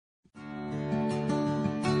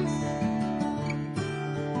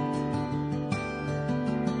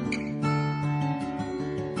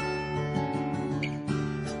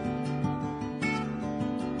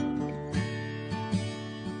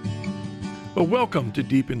Welcome to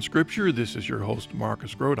Deep in Scripture. This is your host,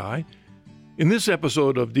 Marcus Grodi. In this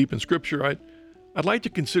episode of Deep in Scripture, I'd like to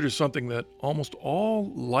consider something that almost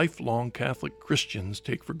all lifelong Catholic Christians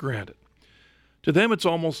take for granted. To them, it's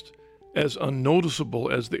almost as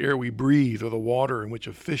unnoticeable as the air we breathe or the water in which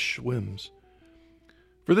a fish swims.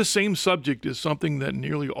 For this same subject is something that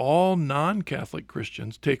nearly all non-Catholic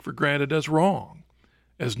Christians take for granted as wrong,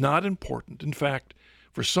 as not important, in fact,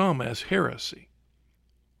 for some as heresy.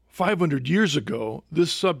 500 years ago,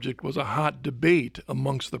 this subject was a hot debate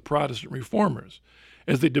amongst the Protestant reformers,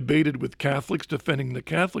 as they debated with Catholics defending the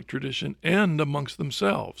Catholic tradition and amongst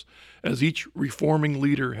themselves, as each reforming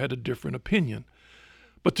leader had a different opinion.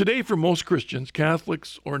 But today, for most Christians,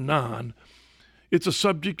 Catholics or non, it's a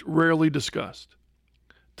subject rarely discussed.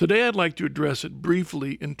 Today, I'd like to address it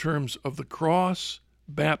briefly in terms of the cross,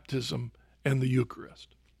 baptism, and the Eucharist.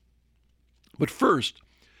 But first,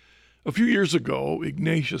 a few years ago,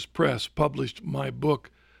 Ignatius Press published my book,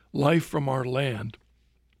 Life from Our Land,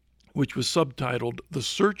 which was subtitled The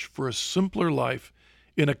Search for a Simpler Life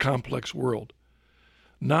in a Complex World.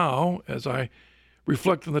 Now, as I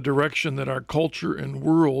reflect on the direction that our culture and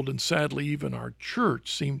world, and sadly even our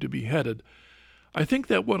church, seem to be headed, I think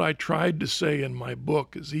that what I tried to say in my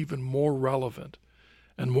book is even more relevant,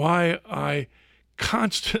 and why I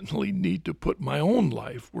constantly need to put my own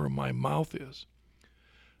life where my mouth is.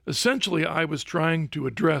 Essentially, I was trying to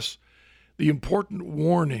address the important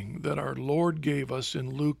warning that our Lord gave us in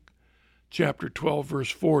Luke chapter 12, verse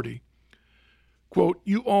 40. Quote,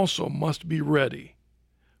 "You also must be ready,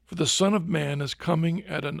 for the Son of Man is coming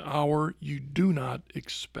at an hour you do not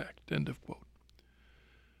expect." End of quote.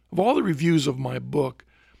 Of all the reviews of my book,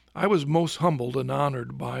 I was most humbled and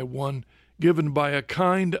honored by one given by a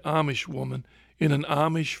kind Amish woman in an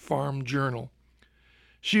Amish farm journal.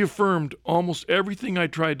 She affirmed almost everything I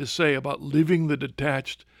tried to say about living the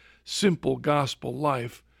detached, simple gospel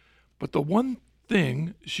life, but the one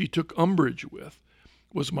thing she took umbrage with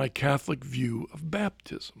was my Catholic view of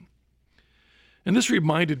baptism. And this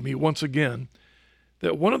reminded me once again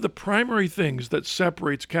that one of the primary things that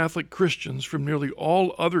separates Catholic Christians from nearly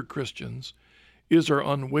all other Christians is our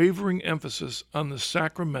unwavering emphasis on the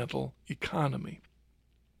sacramental economy.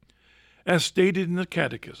 As stated in the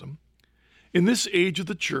Catechism, in this age of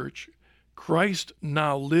the Church, Christ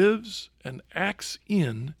now lives and acts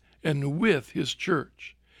in and with his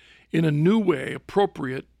Church in a new way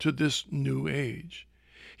appropriate to this new age.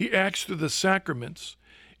 He acts through the sacraments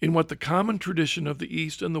in what the common tradition of the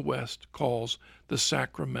East and the West calls the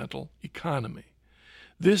sacramental economy.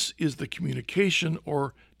 This is the communication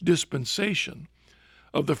or dispensation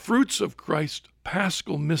of the fruits of Christ's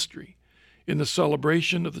paschal mystery in the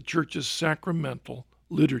celebration of the Church's sacramental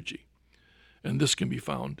liturgy. And this can be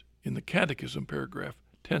found in the Catechism, paragraph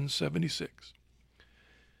 1076.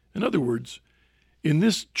 In other words, in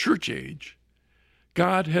this church age,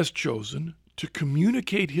 God has chosen to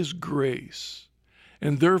communicate his grace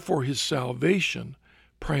and therefore his salvation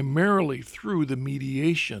primarily through the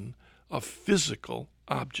mediation of physical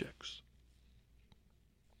objects.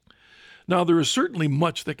 Now, there is certainly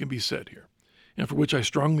much that can be said here, and for which I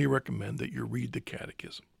strongly recommend that you read the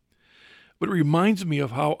Catechism. But it reminds me of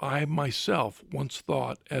how I myself once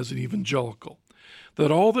thought as an evangelical, that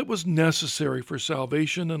all that was necessary for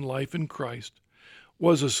salvation and life in Christ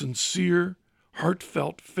was a sincere,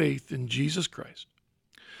 heartfelt faith in Jesus Christ.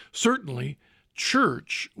 Certainly,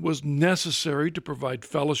 church was necessary to provide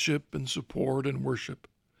fellowship and support and worship,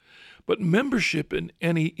 but membership in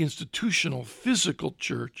any institutional physical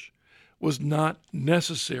church was not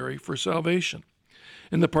necessary for salvation,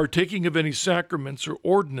 and the partaking of any sacraments or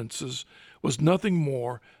ordinances was nothing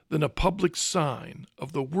more than a public sign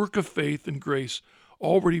of the work of faith and grace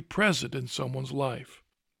already present in someone's life.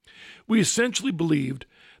 We essentially believed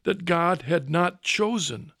that God had not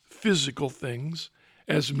chosen physical things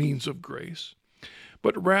as means of grace,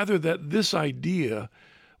 but rather that this idea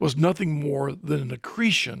was nothing more than an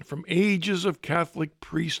accretion from ages of Catholic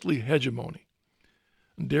priestly hegemony.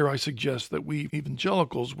 And dare I suggest that we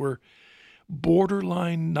evangelicals were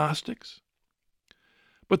borderline Gnostics?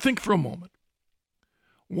 But think for a moment.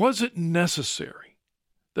 Was it necessary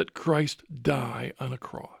that Christ die on a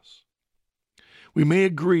cross? We may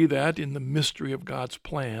agree that in the mystery of God's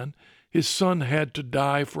plan, his Son had to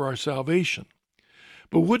die for our salvation.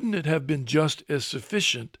 But wouldn't it have been just as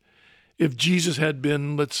sufficient if Jesus had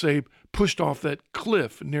been, let's say, pushed off that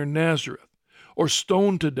cliff near Nazareth or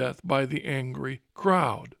stoned to death by the angry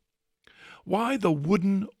crowd? Why the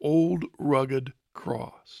wooden, old, rugged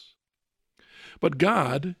cross? But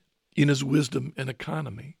God, in his wisdom and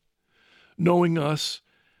economy, knowing us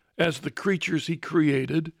as the creatures he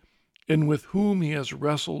created and with whom he has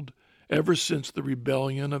wrestled ever since the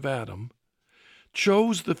rebellion of Adam,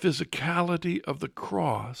 chose the physicality of the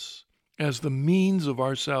cross as the means of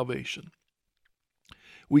our salvation.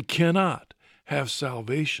 We cannot have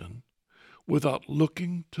salvation without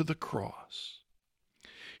looking to the cross.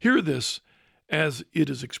 Hear this as it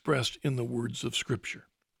is expressed in the words of Scripture.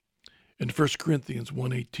 In 1 Corinthians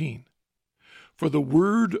 1:18, "For the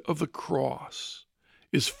word of the cross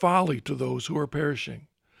is folly to those who are perishing,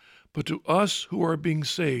 but to us who are being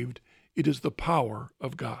saved, it is the power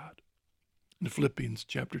of God." In Philippians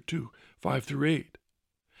chapter 2, 5 through 8,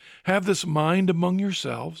 "Have this mind among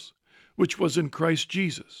yourselves, which was in Christ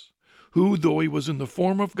Jesus, who, though he was in the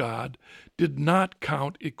form of God, did not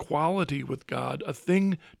count equality with God a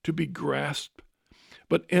thing to be grasped,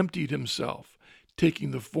 but emptied himself,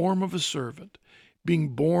 taking the form of a servant, being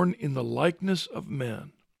born in the likeness of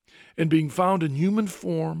men, and being found in human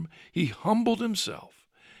form, he humbled himself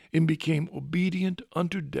and became obedient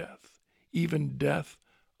unto death, even death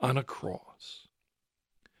on a cross."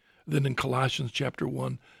 Then in Colossians chapter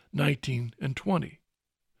 1, 19 and 20,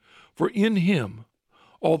 "For in him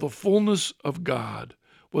all the fullness of God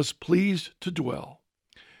was pleased to dwell,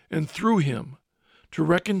 and through him to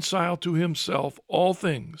reconcile to himself all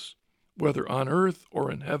things, whether on earth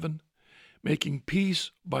or in heaven, making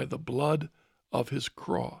peace by the blood of his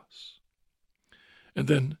cross." And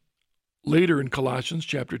then later in Colossians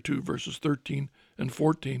chapter 2, verses 13 and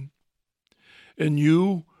 14, "And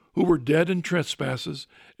you who were dead in trespasses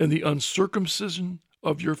and the uncircumcision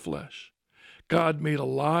of your flesh, God made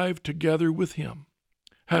alive together with him,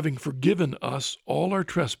 having forgiven us all our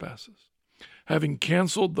trespasses, having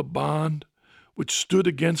canceled the bond which stood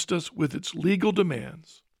against us with its legal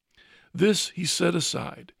demands. This he set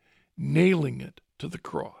aside, nailing it to the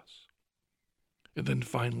cross." And then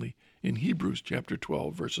finally in Hebrews chapter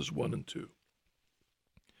 12, verses 1 and 2,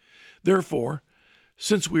 "Therefore,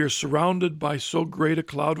 since we are surrounded by so great a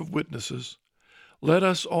cloud of witnesses, let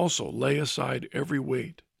us also lay aside every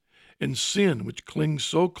weight and sin which clings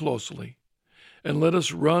so closely, and let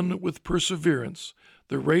us run with perseverance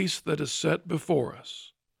the race that is set before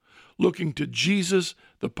us, looking to Jesus,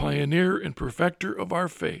 the pioneer and perfecter of our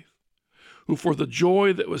faith, who for the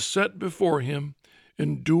joy that was set before him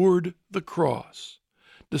endured the cross,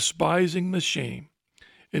 despising the shame,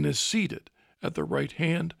 and is seated at the right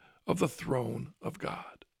hand of the throne of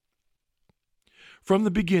God." From the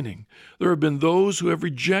beginning, there have been those who have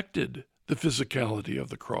rejected the physicality of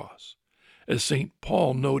the cross. As St.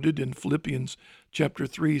 Paul noted in Philippians chapter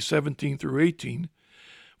 3, 17 through 18,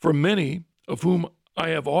 "For many, of whom I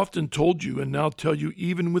have often told you and now tell you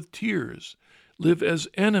even with tears, live as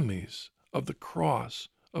enemies of the cross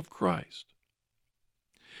of Christ."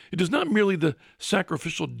 It is not merely the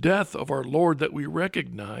sacrificial death of our Lord that we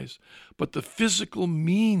recognize, but the physical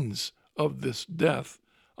means of this death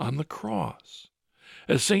on the cross.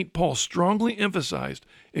 As St. Paul strongly emphasized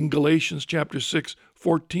in Galatians chapter 6,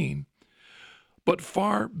 14, "But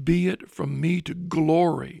far be it from me to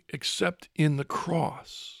glory except in the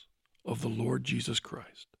cross of the Lord Jesus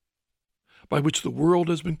Christ, by which the world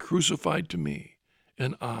has been crucified to me,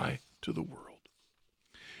 and I to the world."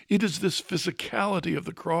 It is this physicality of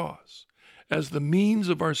the cross as the means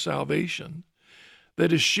of our salvation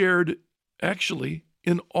that is shared actually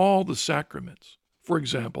in all the sacraments, for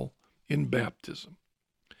example, in baptism.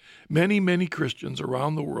 Many Christians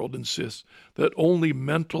around the world insist that only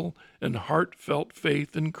mental and heartfelt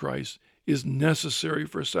faith in Christ is necessary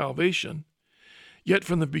for salvation, yet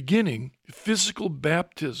from the beginning, physical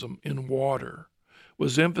baptism in water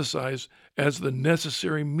was emphasized as the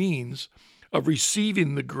necessary means of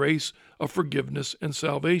receiving the grace of forgiveness and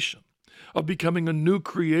salvation, of becoming a new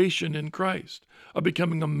creation in Christ, of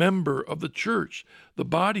becoming a member of the church, the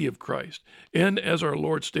body of Christ, and as our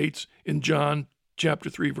Lord states in John chapter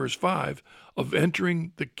 3, verse 5, of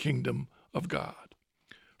entering the kingdom of God.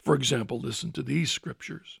 For example, listen to these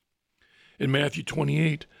scriptures. In Matthew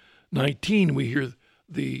 28:19, we hear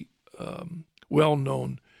the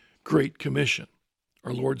well-known Great Commission.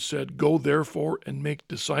 Our Lord said, "Go therefore and make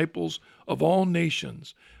disciples of all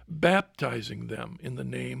nations, baptizing them in the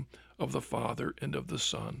name of the Father and of the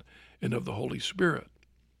Son and of the Holy Spirit."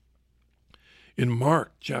 In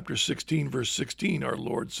Mark chapter 16, verse 16, our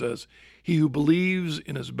Lord says, "He who believes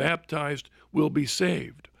and is baptized will be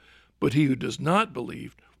saved, but he who does not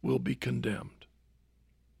believe will be condemned."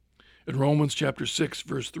 In Romans chapter 6,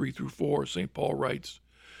 verse 3 through 4, St. Paul writes,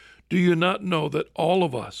 "Do you not know that all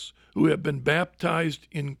of us who have been baptized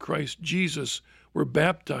in Christ Jesus were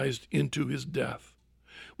baptized into his death?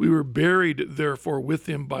 We were buried, therefore, with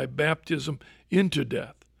him by baptism into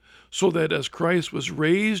death, so that as Christ was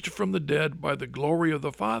raised from the dead by the glory of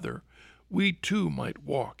the Father, we too might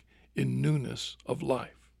walk in newness of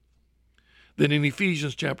life. Then in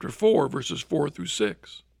Ephesians chapter 4, verses 4 through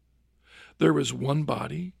 6, there is one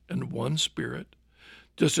body and one Spirit,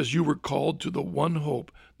 just as you were called to the one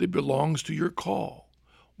hope that belongs to your call,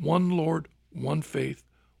 one Lord, one faith,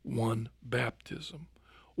 one baptism,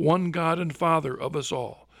 one God and Father of us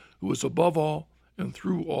all, who is above all and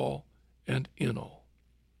through all and in all.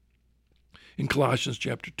 In Colossians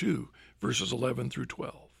chapter 2, verses 11 through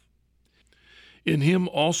 12. In him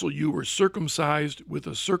also you were circumcised with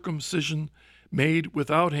a circumcision made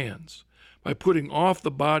without hands, by putting off the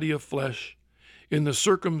body of flesh in the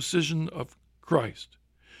circumcision of Christ.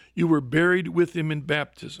 You were buried with him in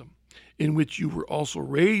baptism, in which you were also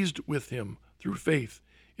raised with him through faith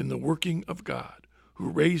in the working of God, who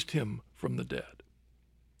raised him from the dead.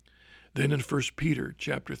 Then in 1 Peter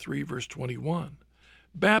chapter 3, verse 21,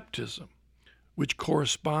 baptism, which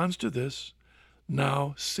corresponds to this,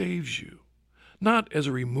 now saves you, not as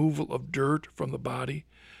a removal of dirt from the body,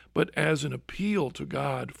 but as an appeal to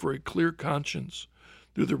God for a clear conscience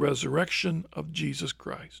through the resurrection of Jesus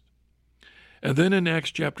Christ. And then in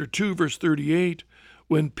Acts chapter 2, verse 38,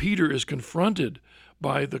 when Peter is confronted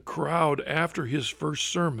by the crowd after his first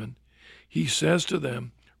sermon, he says to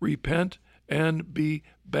them, repent and be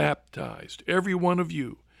baptized, every one of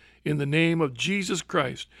you, in the name of Jesus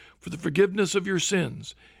Christ, for the forgiveness of your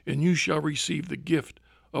sins, and you shall receive the gift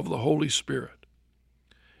of the Holy Spirit.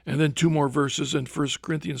 And then two more verses in 1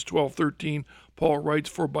 Corinthians 12:13, Paul writes,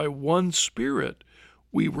 for by one Spirit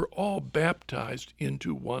we were all baptized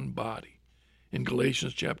into one body. In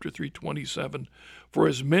Galatians chapter 3:27, for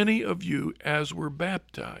as many of you as were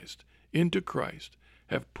baptized into Christ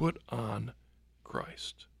have put on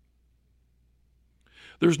Christ.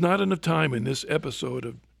 There's not enough time in this episode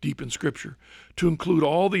of Deep in Scripture to include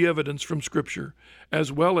all the evidence from Scripture,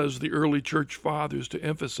 as well as the early church fathers, to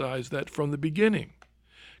emphasize that from the beginning,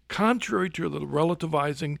 contrary to the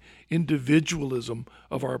relativizing individualism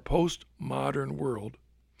of our postmodern world,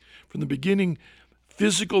 from the beginning,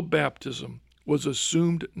 physical baptism was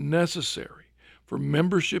assumed necessary for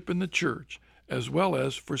membership in the church as well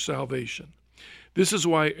as for salvation. This is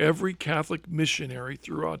why every Catholic missionary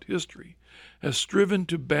throughout history has striven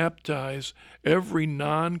to baptize every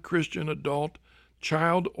non-Christian adult,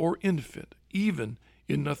 child, or infant, even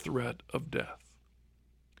in the threat of death.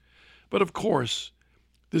 But of course,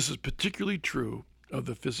 this is particularly true of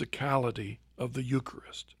the physicality of the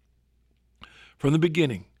Eucharist. From the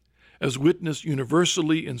beginning, as witnessed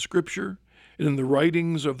universally in Scripture and in the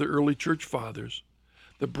writings of the early church fathers,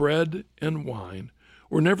 the bread and wine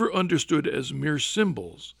were never understood as mere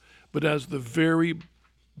symbols, but as the very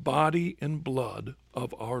body and blood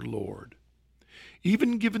of our Lord.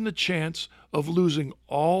 Even given the chance of losing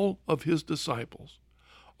all of his disciples,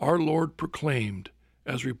 our Lord proclaimed,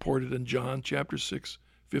 as reported in John chapter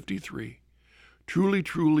 6:53, truly,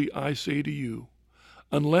 truly, I say to you,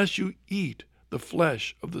 unless you eat the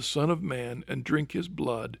flesh of the Son of Man and drink his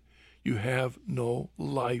blood, you have no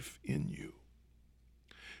life in you.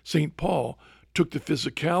 St. Paul took the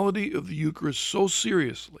physicality of the Eucharist so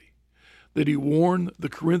seriously that he warned the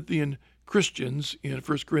Corinthian Christians in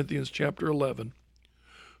 1 Corinthians chapter 11,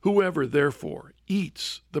 whoever therefore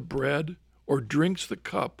eats the bread or drinks the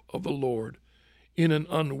cup of the Lord in an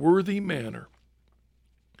unworthy manner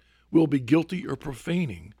will be guilty of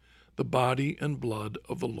profaning the body and blood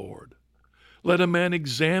of the Lord. Let a man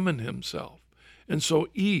examine himself, and so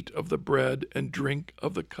eat of the bread and drink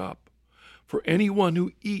of the cup. For anyone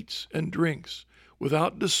who eats and drinks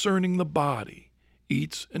without discerning the body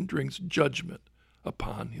eats and drinks judgment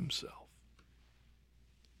upon himself.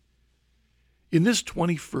 In this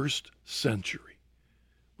 21st century,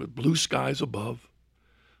 with blue skies above,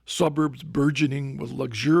 suburbs burgeoning with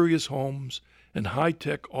luxurious homes and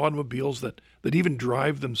high-tech automobiles that even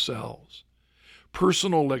drive themselves,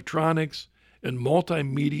 personal electronics and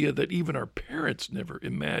multimedia that even our parents never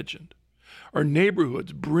imagined, our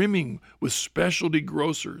neighborhoods brimming with specialty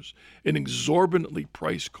grocers and exorbitantly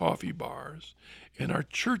priced coffee bars, and our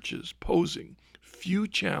churches posing few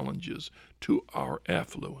challenges to our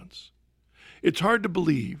affluence. It's hard to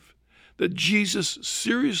believe that Jesus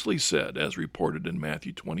seriously said, as reported in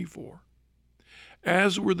Matthew 24,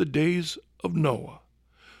 as were the days of Noah,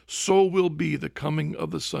 so will be the coming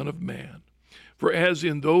of the Son of Man. For as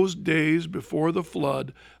in those days before the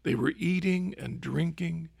flood, they were eating and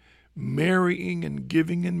drinking, marrying and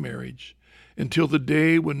giving in marriage, until the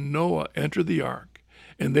day when Noah entered the ark,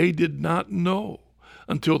 and they did not know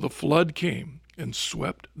until the flood came and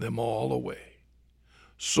swept them all away.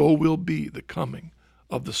 So will be the coming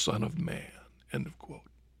of the Son of Man. End of quote.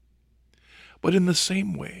 But in the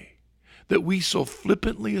same way that we so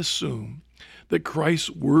flippantly assume that Christ's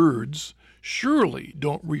words surely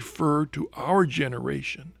don't refer to our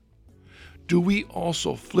generation, do we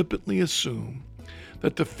also flippantly assume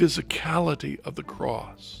that the physicality of the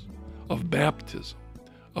cross, of baptism,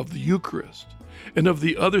 of the Eucharist, and of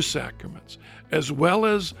the other sacraments, as well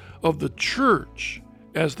as of the church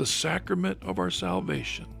as the sacrament of our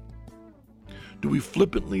salvation, do we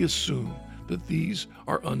flippantly assume that these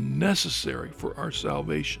are unnecessary for our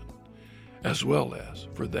salvation, as well as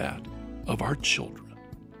for that of our children?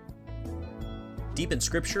 Deep in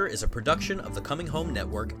Scripture is a production of the Coming Home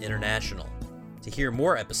Network International. To hear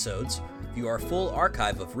more episodes, view our full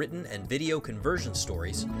archive of written and video conversion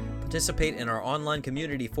stories, participate in our online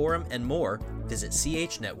community forum, and more, visit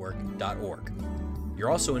chnetwork.org. You're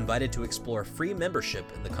also invited to explore free membership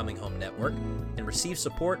in the Coming Home Network and receive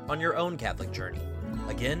support on your own Catholic journey.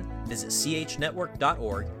 Again, visit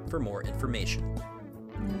chnetwork.org for more information.